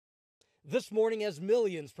This morning, as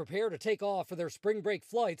millions prepare to take off for their spring break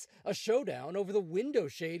flights, a showdown over the window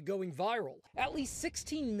shade going viral. At least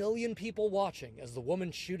 16 million people watching as the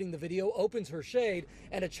woman shooting the video opens her shade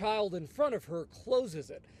and a child in front of her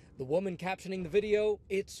closes it. The woman captioning the video,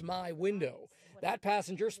 "It's my window." That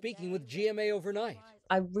passenger speaking with GMA overnight.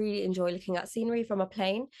 I really enjoy looking at scenery from a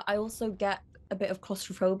plane. I also get a bit of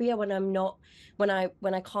claustrophobia when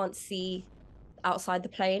I can't see outside the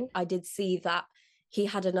plane. I did see that he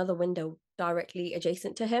had another window directly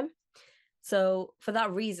adjacent to him. So for that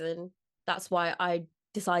reason, that's why I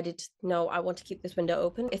decided, no, I want to keep this window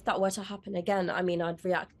open. If that were to happen again, I mean, I'd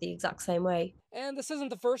react the exact same way. And this isn't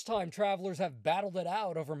the first time travelers have battled it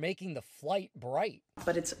out over making the flight bright.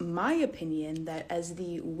 But it's my opinion that as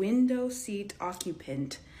the window seat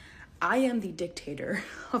occupant, I am the dictator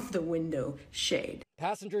of the window shade.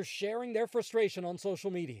 Passengers sharing their frustration on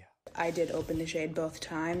social media. I did open the shade both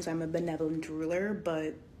times. I'm a benevolent ruler,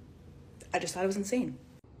 but I just thought it was insane.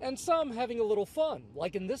 And some having a little fun,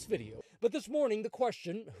 like in this video. But this morning, the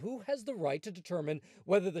question, who has the right to determine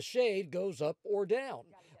whether the shade goes up or down?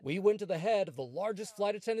 We went to the head of the largest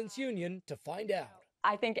flight attendants union to find out.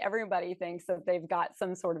 I think everybody thinks that they've got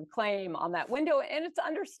some sort of claim on that window, and it's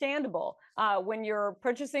understandable when you're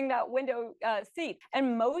purchasing that window seat.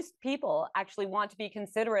 And most people actually want to be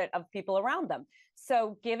considerate of people around them.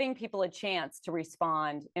 So giving people a chance to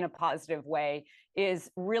respond in a positive way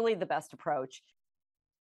is really the best approach.